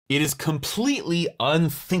It is completely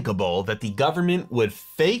unthinkable that the government would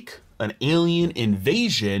fake an alien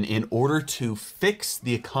invasion in order to fix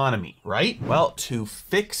the economy, right? Well, to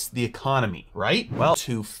fix the economy, right? Well,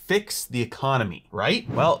 to fix the economy, right?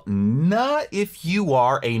 Well, not if you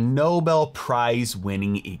are a Nobel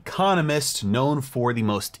Prize-winning economist known for the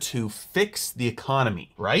most to fix the economy,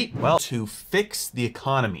 right? Well, to fix the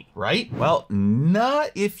economy, right? Well, not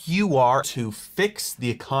if you are to fix the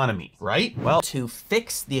economy, right? Well, to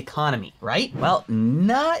fix the economy, right? Well,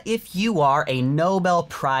 not if you are a Nobel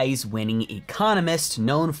Prize-winning economist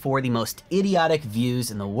known for the most idiotic views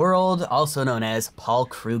in the world, also known as Paul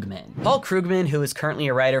Krugman. Paul Krugman, who is currently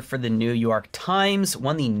a writer for the New York Times,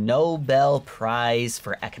 won the Nobel Prize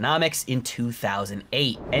for Economics in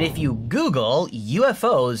 2008. And if you Google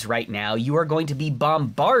UFOs right now, you are going to be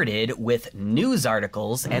bombarded with news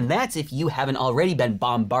articles, and that's if you haven't already been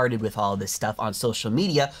bombarded with all of this stuff on social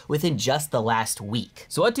media within just the last week.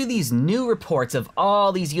 So what do these new reports of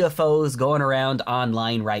all these UFOs going around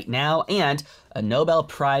online right now and a Nobel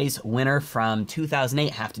Prize winner from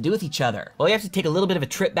 2008 have to do with each other? Well, you have to take a little bit of a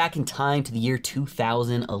trip back in time to the year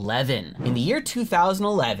 2011. In the year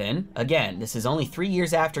 2011, again, this is only 3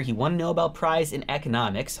 years after he won a Nobel Prize in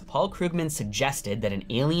economics, Paul Krugman suggested that an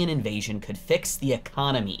alien invasion could fix the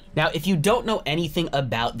economy. Now, if you don't know anything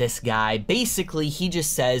about this guy, basically he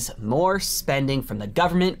just says more spending from the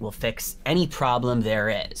government will fix any problem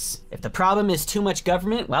there is. If the problem is too much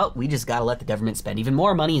government, well, we just gotta let the government spend even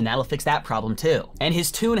more money and that'll fix that problem too. And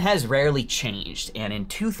his tune has rarely changed. And in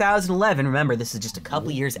 2011, remember, this is just a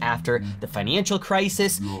couple years after the financial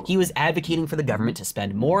crisis, he was advocating for the government to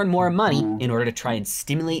spend more and more money in order to try and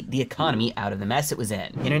stimulate the economy out of the mess it was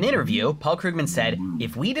in. In an interview, Paul Krugman said,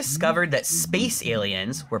 "If we discovered that space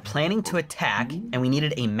aliens were planning to attack and we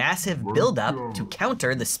needed a massive buildup to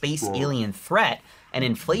counter the space alien threat, and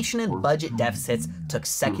inflation and budget deficits took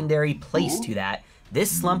secondary place to that, this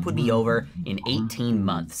slump would be over in 18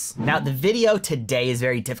 months. Now, the video today is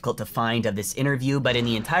very difficult to find of this interview, but in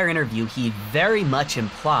the entire interview, he very much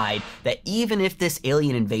implied that even if this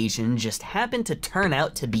alien invasion just happened to turn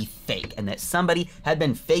out to be fake, and that somebody had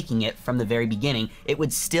been faking it from the very beginning, it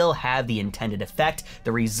would still have the intended effect.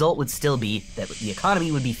 The result would still be that the economy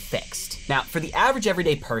would be fixed. Now, for the average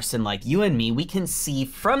everyday person like you and me, we can see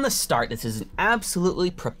from the start this is an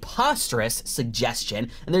absolutely preposterous suggestion,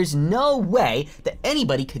 and there's no way that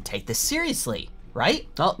anybody could take this seriously, right?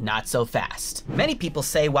 Well, not so fast. Many people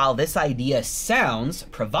say while this idea sounds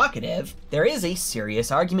provocative, there is a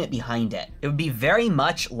serious argument behind it. It would be very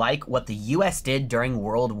much like what the US did during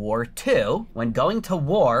World War II, when going to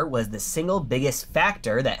war was the single biggest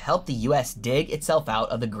factor that helped the US dig itself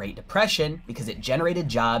out of the Great Depression because it generated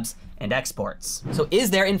jobs and exports. So is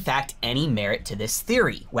there in fact any merit to this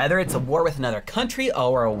theory? Whether it's a war with another country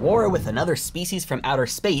or a war with another species from outer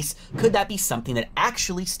space, could that be something that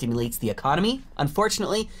actually stimulates the economy?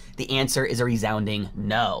 Unfortunately, the answer is a resounding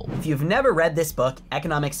no. If you've never read this book,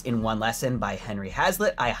 Economics in One Lesson by Henry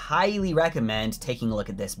Hazlitt, I highly recommend taking a look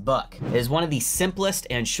at this book. It is one of the simplest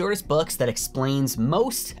and shortest books that explains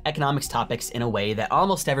most economics topics in a way that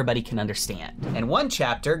almost everybody can understand. And one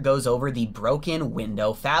chapter goes over the broken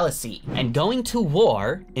window fallacy. And going to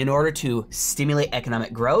war in order to stimulate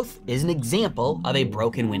economic growth is an example of a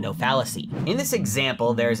broken window fallacy. In this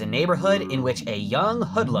example, there's a neighborhood in which a young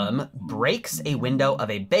hoodlum breaks a window of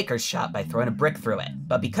a baker's shop by throwing a brick through it.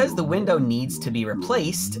 But because the window needs to be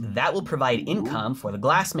replaced, that will provide income for the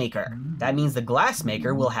glassmaker. That means the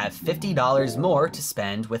glassmaker will have $50 more to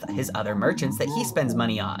spend with his other merchants that he spends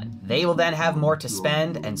money on. They will then have more to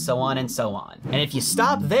spend, and so on and so on. And if you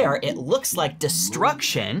stop there, it looks like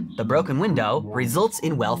destruction, the broken window, results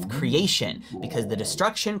in wealth creation because the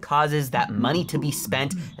destruction causes that money to be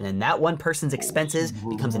spent, and then that one person's expenses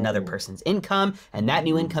becomes another person's income, and that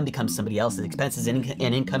new income becomes somebody else's expenses and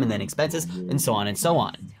income, and then expenses, and so on and so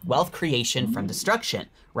on. Wealth creation from destruction,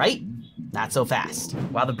 right? Not so fast.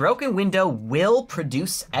 While the broken window will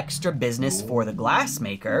produce extra business for the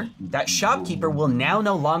glassmaker, that shopkeeper will now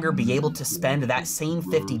no longer be able to spend that same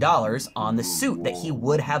 $50 on the suit that he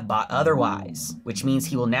would have bought otherwise, which means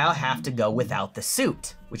he will now have to go without the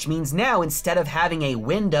suit. Which means now instead of having a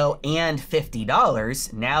window and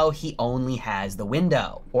 $50, now he only has the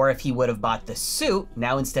window. Or if he would have bought the suit,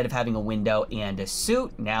 now instead of having a window and a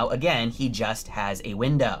suit, now again, he just has a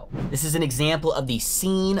window. This is an example of the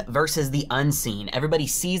seen seen versus the unseen. Everybody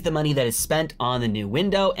sees the money that is spent on the new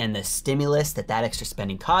window and the stimulus that extra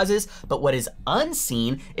spending causes, but what is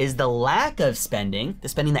unseen is the lack of spending, the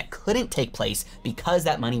spending that couldn't take place because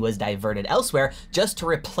that money was diverted elsewhere, just to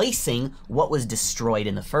replacing what was destroyed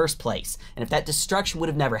in the first place. And if that destruction would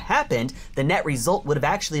have never happened, the net result would have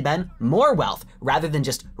actually been more wealth, rather than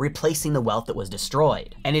just replacing the wealth that was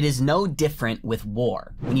destroyed. And it is no different with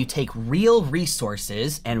war. When you take real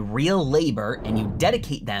resources and real labor and you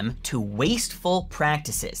dedicate them to wasteful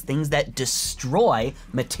practices, things that destroy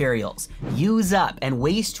materials, use up and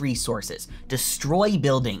waste resources, destroy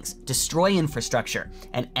buildings, destroy infrastructure,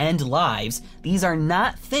 and end lives, these are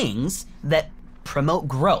not things that promote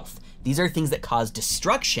growth. These are things that cause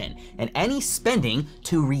destruction, and any spending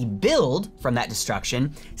to rebuild from that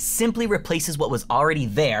destruction simply replaces what was already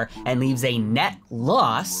there and leaves a net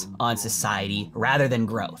loss on society rather than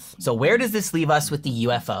growth. So where does this leave us with the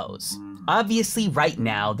UFOs? Obviously, right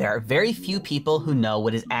now, there are very few people who know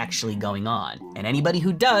what is actually going on, and anybody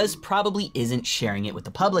who does probably isn't sharing it with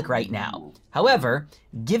the public right now. However,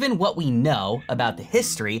 given what we know about the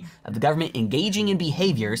history of the government engaging in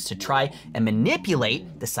behaviors to try and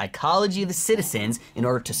manipulate the psychology of the citizens in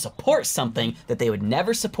order to support something that they would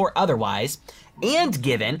never support otherwise, and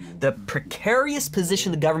given the precarious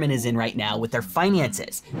position the government is in right now with their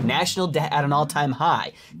finances, national debt at an all-time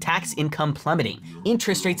high, tax income plummeting,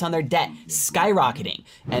 interest rates on their debt skyrocketing,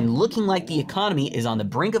 and looking like the economy is on the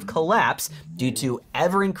brink of collapse due to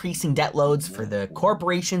ever-increasing debt loads for the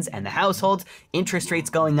corporations and the households, interest rates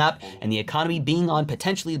going up, and the economy being on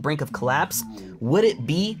potentially the brink of collapse, would it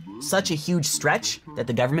be such a huge stretch that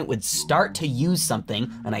the government would start to use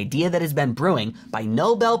something, an idea that has been brewing by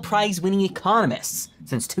Nobel Prize-winning economists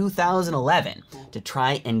since 2011, to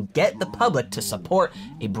try and get the public to support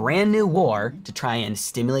a brand new war to try and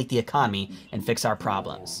stimulate the economy and fix our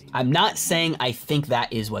problems? I'm not saying I think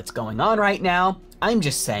that is what's going on right now. I'm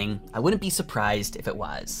just saying I wouldn't be surprised if it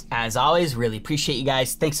was. As always, really appreciate you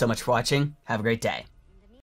guys. Thanks so much for watching. Have a great day.